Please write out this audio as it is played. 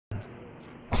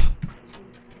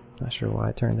Not sure why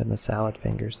I turned into salad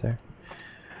fingers there.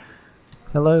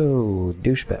 Hello,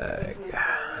 douchebag.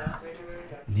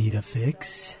 Need a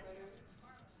fix?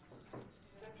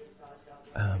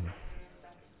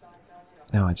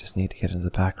 No, I just need to get into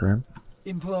the back room.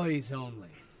 Employees only.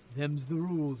 Them's the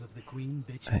rules of the queen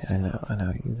bitch. I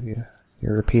know.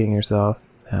 You're repeating yourself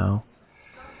now.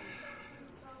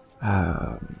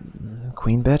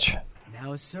 Queen bitch?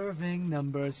 Now serving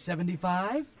number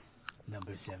 75.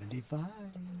 Number 75.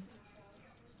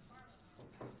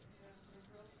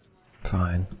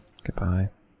 Fine. Goodbye.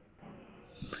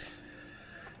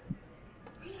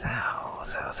 So.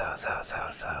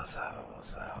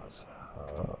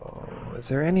 Is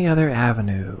there any other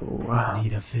avenue?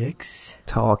 Need a fix?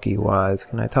 Talky-wise,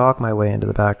 can I talk my way into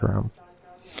the back room?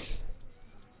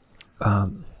 I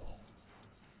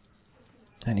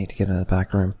need to get into the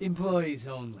back room. Employees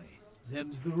only.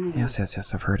 Them's the rules.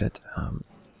 Yes, I've heard it.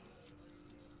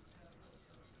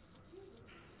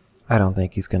 I don't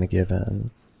think he's gonna give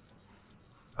in.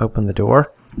 Open the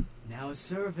door. Now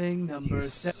serving number You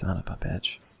son of a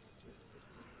bitch.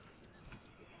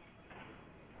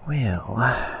 Well,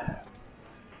 I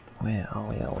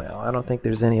don't think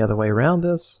there's any other way around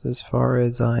this. As far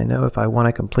as I know, if I want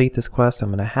to complete this quest, I'm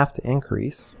going to have to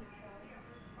increase.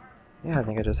 Yeah, I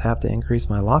think I just have to increase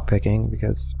my lockpicking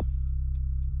because...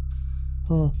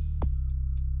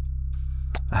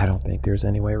 I don't think there's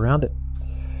any way around it.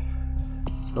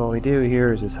 So what we do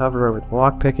here is just hover over the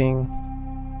lockpicking,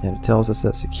 and it tells us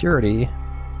that security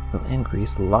will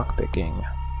increase lockpicking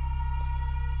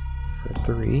for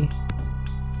 3.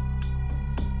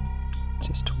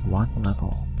 Just 1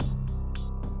 level.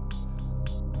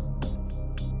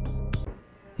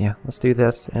 Yeah, let's do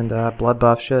this, and blood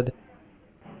buff should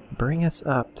bring us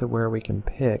up to where we can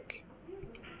pick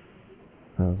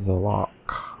the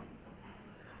lock.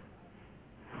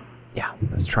 Yeah,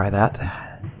 let's try that.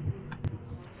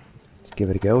 Let's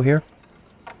give it a go here.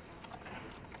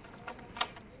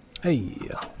 Hey.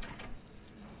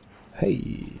 There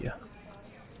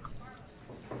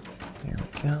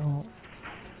we go.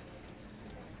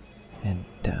 And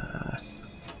I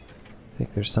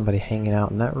think there's somebody hanging out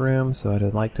in that room, so I'd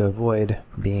like to avoid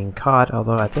being caught,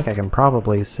 although I think I can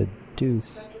probably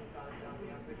seduce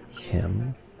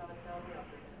him.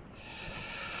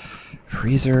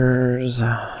 Freezers,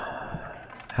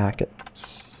 hack it,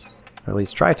 or at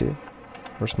least try to.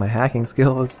 Of course, my hacking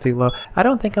skill is too low. I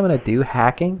don't think I'm going to do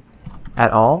hacking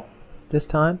at all this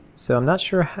time, so I'm not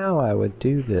sure how I would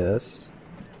do this.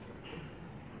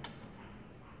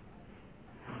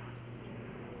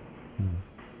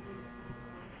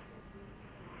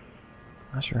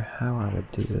 Not sure how I would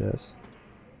do this.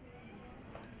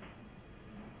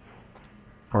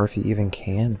 Or if you even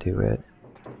can do it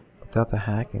without the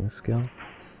hacking skill.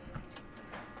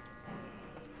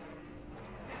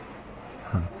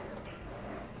 Huh.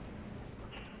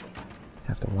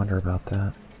 Have to wonder about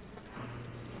that.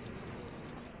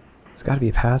 It's gotta be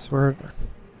a password.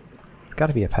 There's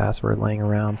gotta be a password laying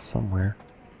around somewhere.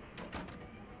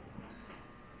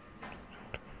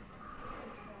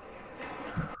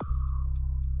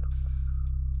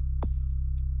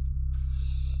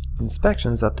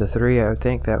 Inspections up to 3, I would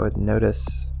think that would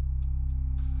notice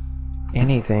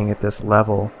anything at this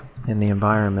level in the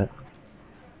environment.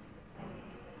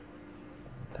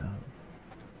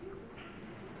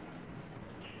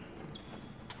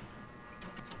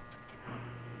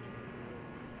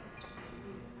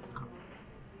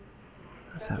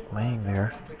 What's that laying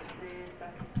there?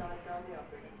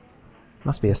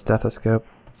 Must be a stethoscope.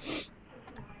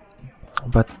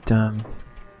 But,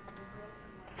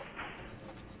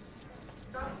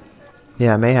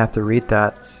 yeah, I may have to read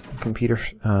that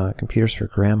Computers for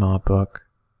Grandma book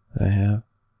that I have.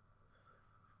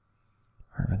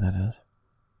 Wherever that is.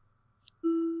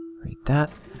 Read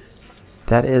that.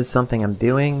 That is something I'm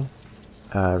doing,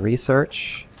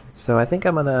 research. So I think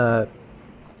I'm gonna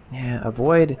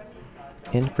avoid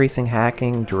increasing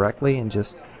hacking directly and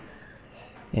just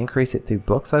increase it through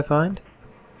books I find.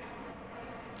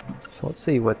 So let's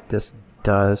see what this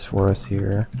does for us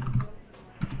here.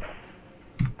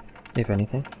 If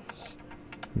anything.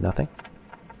 Nothing.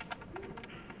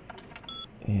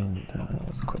 And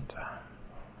let's quit.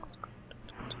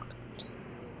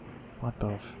 Blood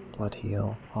buff, blood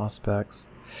heal, auspex.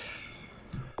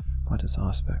 What does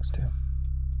auspex do?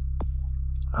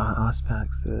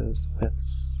 Auspex is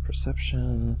wits,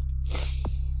 perception.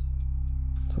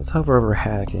 So let's hover over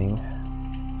hacking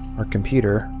or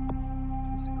computer.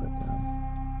 Let's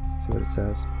see what it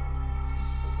says.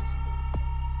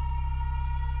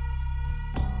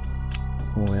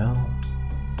 Well,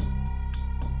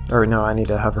 or no, I need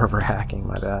to hover over hacking,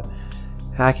 my bad.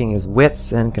 Hacking is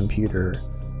wits and computer.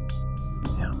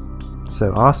 Yeah.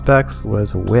 So Auspex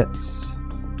was wits.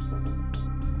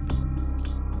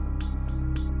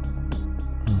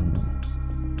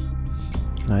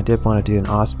 And I did want to do an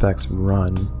Auspex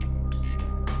run.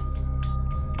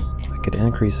 I could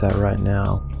increase that right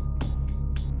now.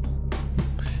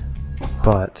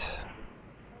 But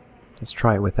let's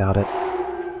try it without it.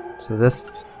 So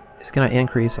this is going to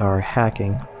increase our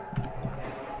hacking.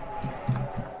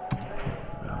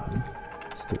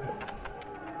 Let's do it.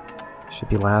 Should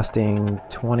be lasting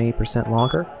 20%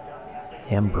 longer.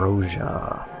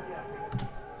 Ambrosia.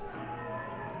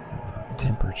 So,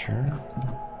 temperature.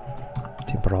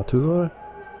 Temperature.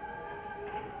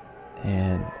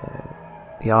 And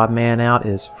the odd man out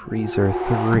is Freezer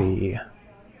 3.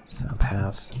 So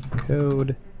pass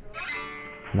code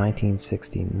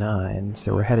 1969.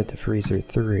 So we're headed to Freezer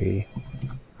 3.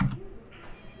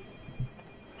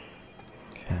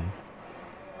 Okay.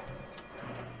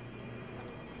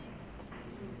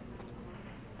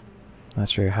 Not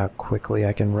sure how quickly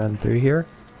I can run through here.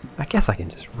 I guess I can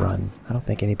just run. I don't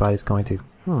think anybody's going to.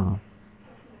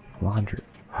 Laundry.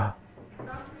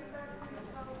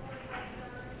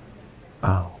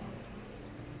 Oh.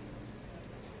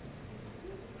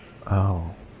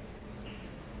 Oh.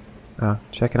 Oh,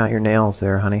 checking out your nails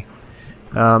there, honey.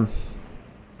 Yeah,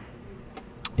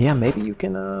 maybe you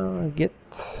can get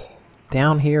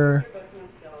down here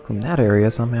from that area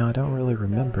somehow. I don't really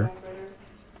remember.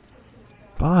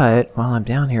 But while I'm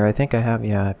down here, I think I have,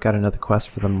 yeah, I've got another quest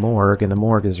for the morgue, and the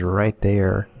morgue is right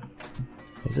there.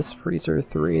 Is this Freezer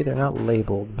 3? They're not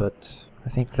labeled, but I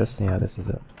think this, yeah, this is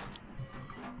it.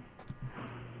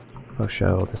 Oh,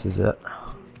 show, this is it.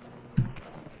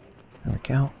 There we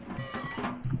go.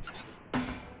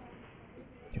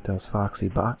 Get those foxy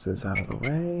boxes out of the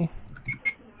way.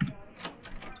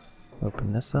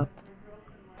 Open this up.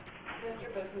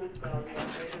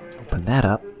 Open that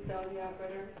up.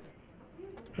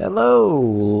 Hello,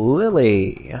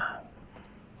 Lily.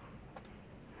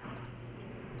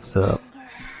 Sup?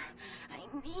 I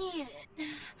need it.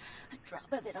 A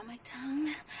drop of it on my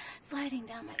tongue, sliding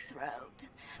down my throat.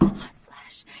 Hot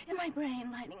flash in my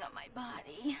brain, lighting up my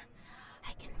body.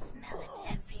 I can smell it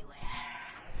everywhere.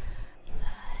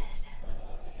 Blood.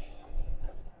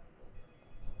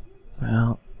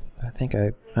 Well, I think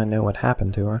I know what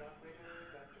happened to her.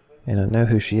 And I know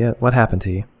who she is. What happened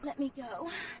to you? Let me go.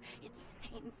 It's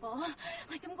painful,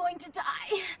 like I'm going to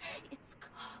die. It's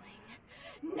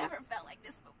calling. Never felt like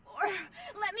this before.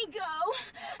 Let me go.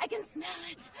 I can smell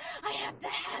it. I have to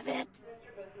have it.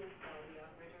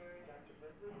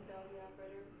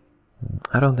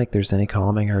 I don't think there's any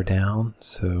calming her down,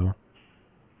 so...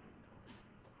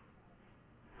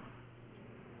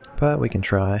 But we can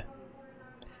try.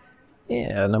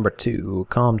 Yeah, number 2.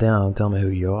 Calm down, tell me who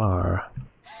you are.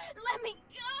 Let me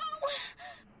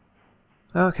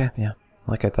go. Okay, yeah.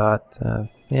 Like I thought,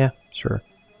 yeah, sure.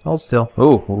 Hold still.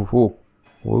 Oh, ooh, ooh,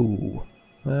 whoa.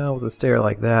 Well, with a stare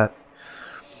like that,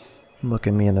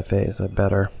 looking me in the face, I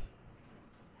better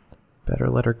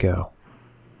let her go.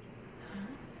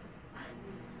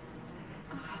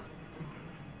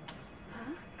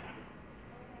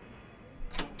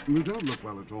 You don't look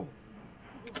well at all.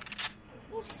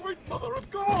 Oh, sweet mother of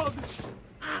God!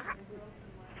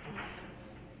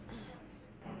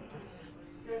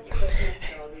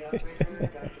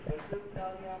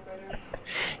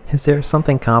 Is there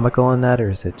something comical in that, or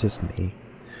is it just me?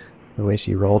 The way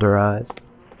she rolled her eyes?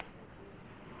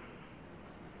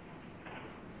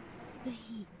 The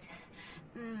heat.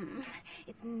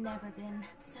 It's never been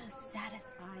so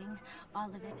satisfying. All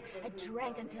of it. I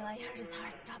drank until I heard his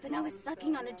heart stop, and I was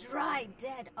sucking on a dry,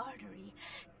 dead artery.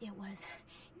 It was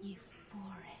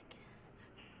euphoric.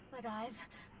 But I've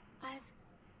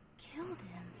killed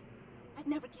him. I've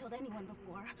never killed anyone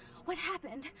before. What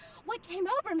happened? What came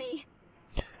over me?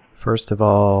 First of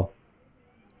all,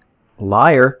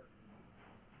 liar.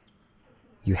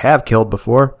 You have killed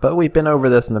before, but we've been over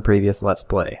this in the previous Let's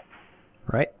Play,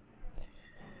 right?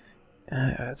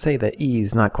 I'd say the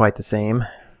E's not quite the same.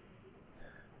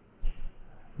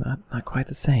 Not quite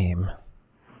the same.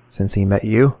 Since he met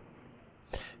you.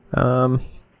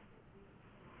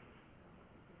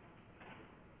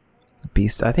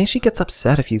 Beast. I think she gets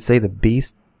upset if you say the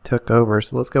beast took over,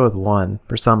 so let's go with 1.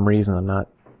 For some reason, I'm not...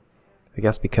 I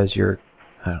guess because you're...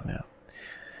 I don't know.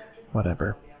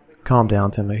 Whatever. Calm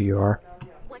down, tell me who you are.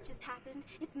 What just happened?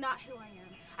 It's not who I am.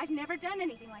 I've never done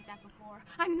anything like that before.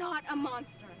 I'm not a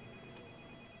monster.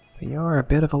 But you're a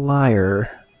bit of a liar.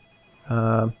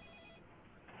 A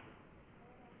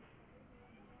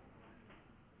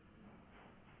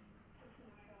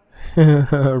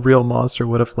real monster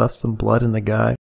would have left some blood in the guy.